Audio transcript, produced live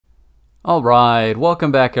All right,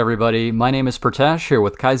 welcome back everybody. My name is Pratash here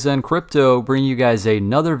with Kaizen Crypto, bringing you guys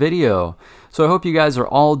another video. So I hope you guys are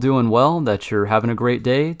all doing well, that you're having a great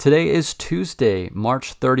day. Today is Tuesday,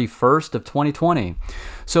 March 31st of 2020.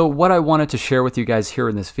 So what I wanted to share with you guys here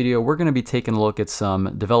in this video, we're going to be taking a look at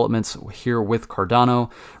some developments here with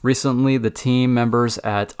Cardano. Recently, the team members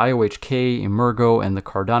at IOHK, Emurgo, and the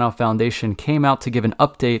Cardano Foundation came out to give an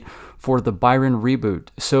update for the Byron Reboot.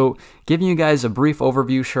 So giving you guys a brief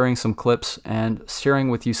overview, sharing some clips, and sharing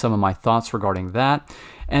with you some of my thoughts regarding that.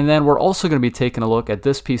 And then we're also going to be taking a look at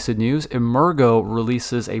this piece of news. Emurgo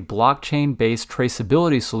releases a blockchain-based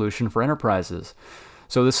traceability solution for enterprises.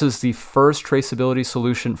 So this is the first traceability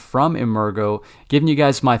solution from Emurgo, giving you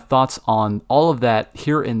guys my thoughts on all of that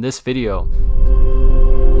here in this video.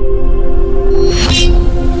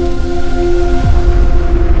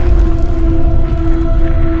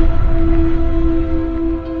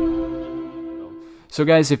 So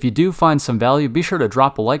guys, if you do find some value, be sure to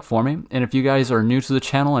drop a like for me. And if you guys are new to the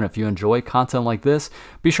channel and if you enjoy content like this,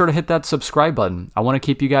 be sure to hit that subscribe button. I want to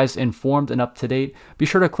keep you guys informed and up to date. Be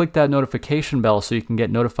sure to click that notification bell so you can get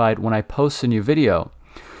notified when I post a new video.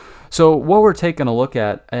 So what we're taking a look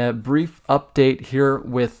at, a brief update here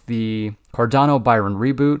with the Cardano Byron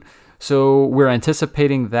Reboot. So we're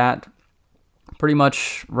anticipating that pretty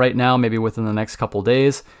much right now, maybe within the next couple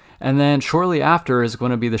days. And then shortly after is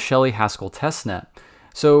going to be the Shelley Haskell testnet.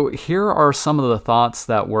 So here are some of the thoughts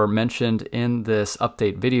that were mentioned in this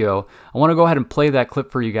update video. I want to go ahead and play that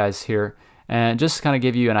clip for you guys here and just kind of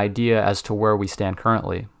give you an idea as to where we stand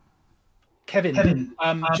currently. Kevin,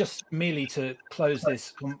 just merely to close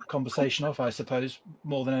this conversation off, I suppose,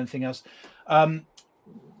 more than anything else,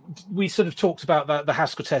 we sort of talked about the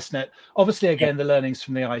Haskell testnet. Obviously, again, the learnings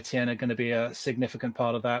from the ITN are going to be a significant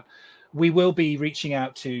part of that. We will be reaching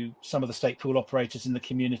out to some of the stake pool operators in the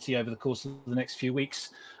community over the course of the next few weeks,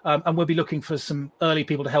 and we'll be looking for some early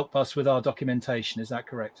people to help us with our documentation. Is that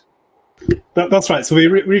correct? That's right. So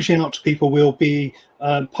we're reaching out to people. We'll be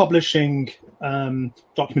publishing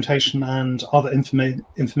documentation and other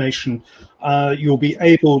information. You'll be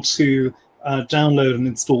able to download and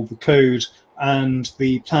install the code, and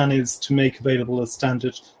the plan is to make available a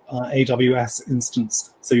standard AWS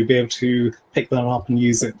instance, so you'll be able to pick that up and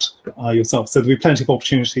use it yourself. So there'll be plenty of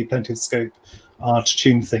opportunity, plenty of scope to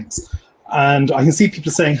tune things. And I can see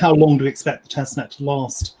people saying, how long do we expect the testnet to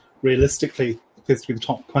last realistically? Appears to be the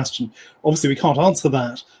top question. Obviously, we can't answer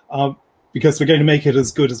that because we're going to make it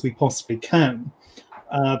as good as we possibly can.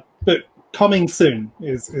 But coming soon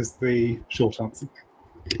is the short answer.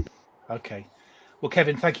 Okay. Well,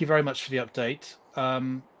 Kevin, thank you very much for the update.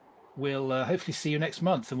 We'll hopefully see you next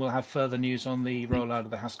month, and we'll have further news on the rollout of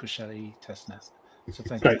the Haskell Shelley testnet. So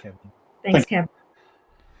thank you, Kevin. Thanks, Kevin.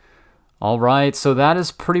 All right, so that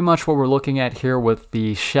is pretty much what we're looking at here with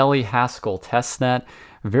the Shelley Haskell testnet.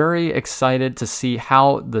 Very excited to see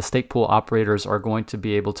how the stake pool operators are going to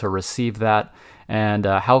be able to receive that, and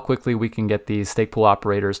how quickly we can get these stake pool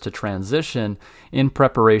operators to transition in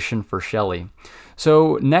preparation for Shelley.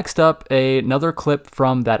 So next up, another clip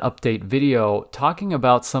from that update video talking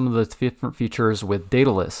about some of the different features with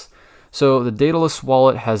Daedalus. So the Daedalus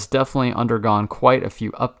wallet has definitely undergone quite a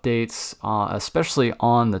few updates, especially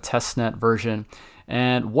on the testnet version.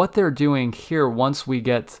 And what they're doing here, once we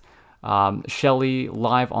get Shelley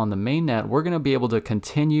live on the mainnet, we're going to be able to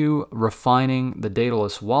continue refining the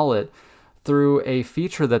Daedalus wallet through a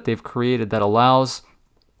feature that they've created that allows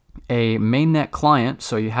a mainnet client,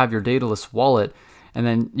 so you have your Daedalus wallet, and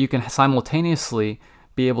then you can simultaneously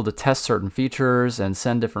be able to test certain features and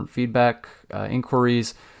send different feedback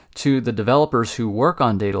inquiries to the developers who work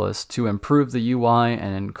on Daedalus to improve the UI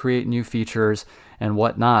and create new features and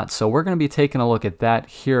whatnot. So we're going to be taking a look at that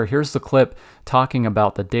here. Here's the clip talking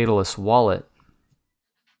about the Daedalus wallet.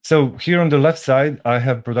 So here on the left side, I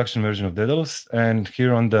have production version of Daedalus, and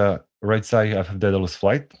here on the right side, I have Daedalus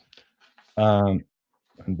Flight.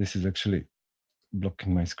 And this is actually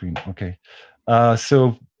blocking my screen. Okay.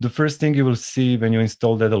 So the first thing you will see when you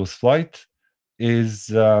install Daedalus Flight is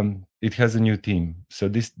it has a new theme. So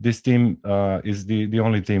this theme is the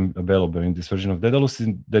only theme available in this version of Daedalus,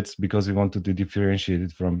 and that's because we wanted to differentiate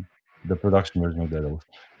it from the production version of Daedalus.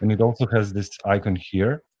 And it also has this icon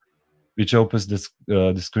here, which opens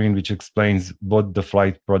the screen, which explains what the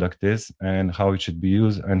Flight product is and how it should be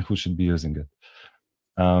used and who should be using it.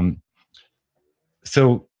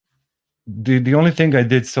 So the only thing I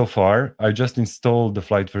did so far, I just installed the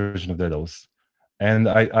Flight version of Daedalus, and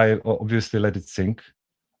I obviously let it sync,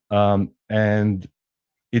 and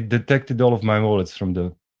it detected all of my wallets from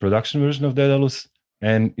the production version of Daedalus,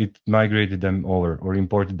 and it migrated them over or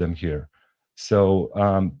imported them here. So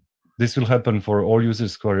this will happen for all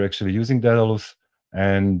users who are actually using Daedalus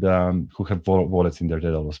and who have wallets in their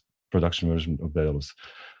Daedalus, production version of Daedalus.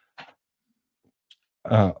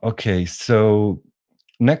 Okay, so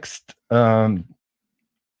next,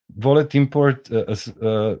 wallet import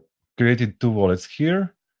created 2 wallets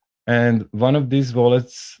here, and one of these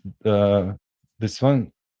wallets, this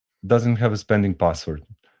one, doesn't have a spending password.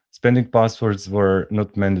 Spending passwords were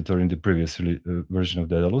not mandatory in the previous version of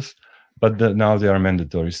Daedalus, but now they are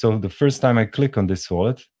mandatory. So the first time I click on this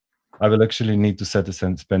wallet, I will actually need to set a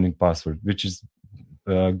spending password, which is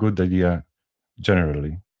a good idea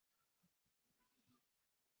generally.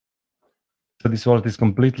 So this wallet is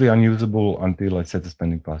completely unusable until I set a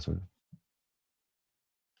spending password.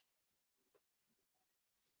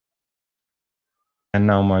 And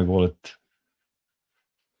now my wallet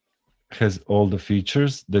has all the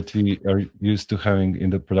features that we are used to having in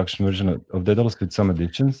the production version of Daedalus with some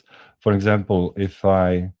additions. For example, if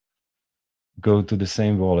I go to the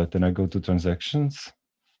same wallet and I go to transactions,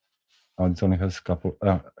 it only has a couple.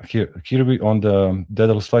 Here we, on the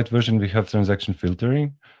Daedalus Flight version, we have transaction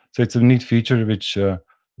filtering. So it's a neat feature which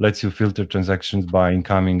lets you filter transactions by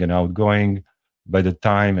incoming and outgoing, by the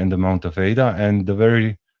time and amount of ADA. And the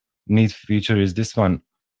very neat feature is this one,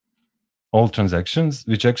 all transactions,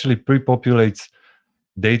 which actually pre-populates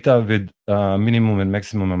data with minimum and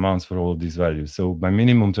maximum amounts for all of these values. So my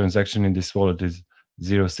minimum transaction in this wallet is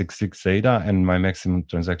 0.66 ADA, and my maximum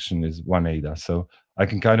transaction is 1 ADA. So I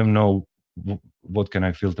can kind of know what can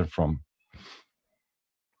I filter from.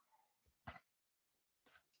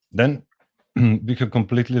 Then we have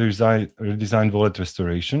completely redesigned wallet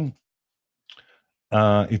restoration.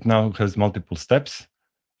 It now has multiple steps.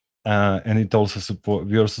 And it also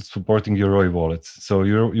we're also supporting Yoroi wallets. So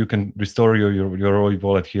you can restore your Yoroi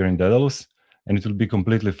wallet here in Daedalus, and it will be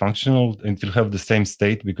completely functional, and it will have the same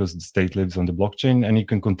state because the state lives on the blockchain, and you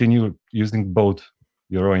can continue using both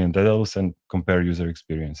Yoroi and Daedalus and compare user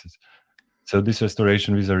experiences. So this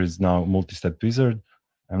restoration wizard is now multi-step wizard.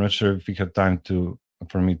 I'm not sure if we have time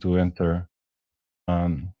for me to enter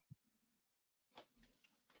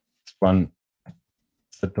one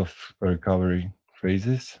set of recovery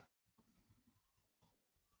phrases.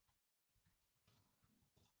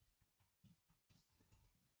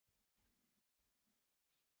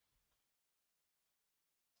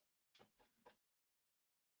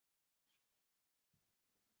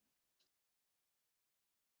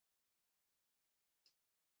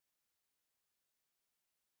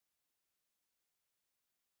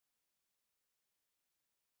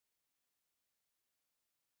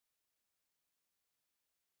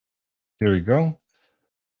 Here we go.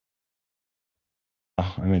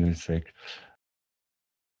 Oh, I made a mistake.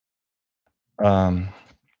 Never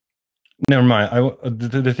mind.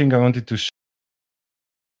 The thing I wanted to show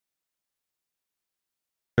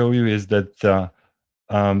you is that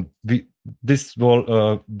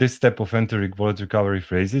this step of entering wallet recovery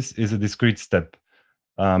phrases is a discrete step,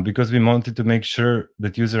 because we wanted to make sure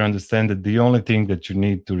that user understand that the only thing that you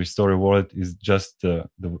need to restore a wallet is just the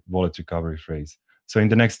wallet recovery phrase. So in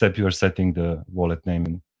the next step, you are setting the wallet name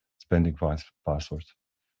and spending password.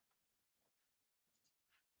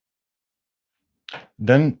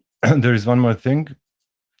 Then there is one more thing.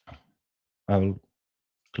 I will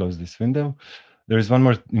close this window. There is one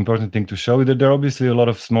more important thing to show you, that there are obviously a lot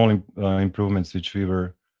of small improvements which we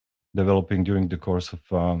were developing during the course of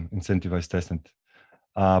incentivized testnet.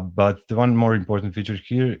 But the one more important feature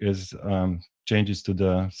here is changes to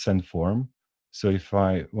the send form. So if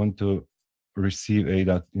I want to receive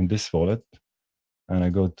ADA in this wallet, and I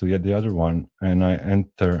go to the other one, and I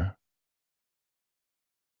enter.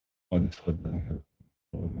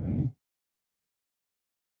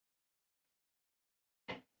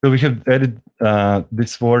 So we have added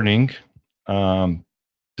this warning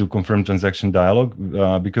to confirm transaction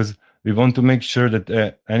dialog, because we want to make sure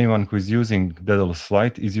that anyone who is using Daedalus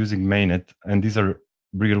Flight is using mainnet, and these are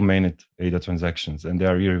real mainnet ADA transactions, and they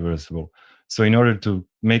are irreversible. So in order to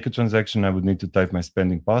make a transaction, I would need to type my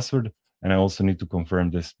spending password, and I also need to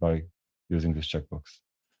confirm this by using this checkbox.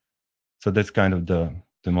 So that's kind of the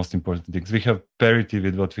most important things. We have parity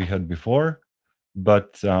with what we had before,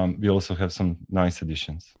 but we also have some nice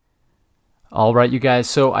additions. All right, you guys.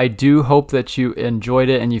 So I do hope that you enjoyed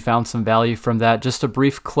it and you found some value from that. Just a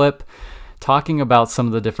brief clip talking about some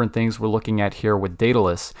of the different things we're looking at here with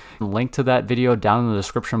Daedalus. Link to that video down in the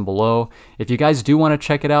description below. If you guys do want to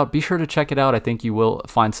check it out, be sure to check it out. I think you will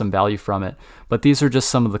find some value from it. But these are just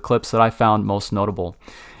some of the clips that I found most notable.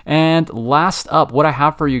 And last up, what I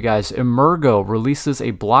have for you guys, Emurgo releases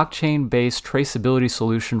a blockchain-based traceability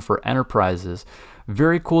solution for enterprises.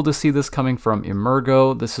 Very cool to see this coming from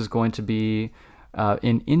Emurgo. This is going to be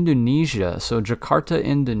in Indonesia, so Jakarta,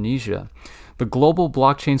 Indonesia. The global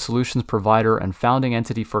blockchain solutions provider and founding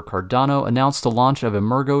entity for Cardano announced the launch of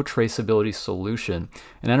Emurgo Traceability Solution,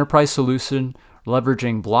 an enterprise solution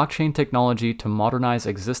leveraging blockchain technology to modernize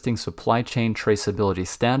existing supply chain traceability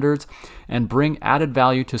standards and bring added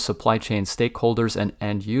value to supply chain stakeholders and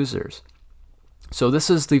end users. So this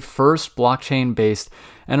is the first blockchain-based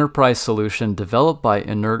enterprise solution developed by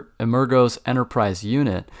Emurgo's enterprise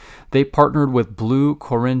unit. They partnered with Blue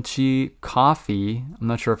Korinci Coffee, I'm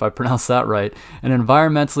not sure if I pronounced that right, an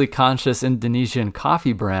environmentally conscious Indonesian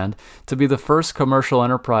coffee brand, to be the first commercial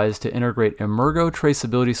enterprise to integrate Emurgo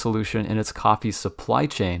traceability solution in its coffee supply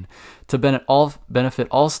chain to benefit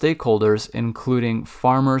all stakeholders, including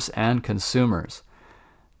farmers and consumers.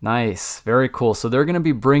 Nice, very cool. So they're going to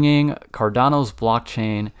be bringing Cardano's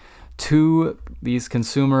blockchain to these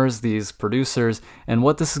consumers, these producers, and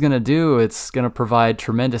what this is going to do, it's going to provide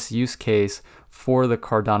tremendous use case for the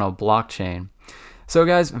Cardano blockchain. So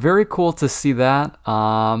guys, very cool to see that.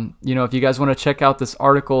 You know, if you guys want to check out this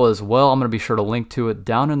article as well, I'm going to be sure to link to it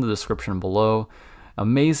down in the description below.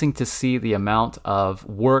 Amazing to see the amount of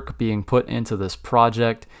work being put into this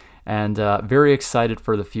project, and very excited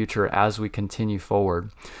for the future as we continue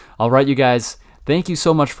forward. All right, you guys, thank you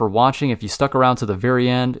so much for watching. If you stuck around to the very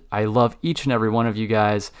end, I love each and every one of you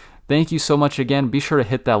guys. Thank you so much again. Be sure to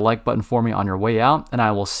hit that like button for me on your way out, and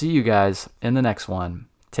I will see you guys in the next one.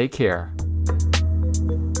 Take care.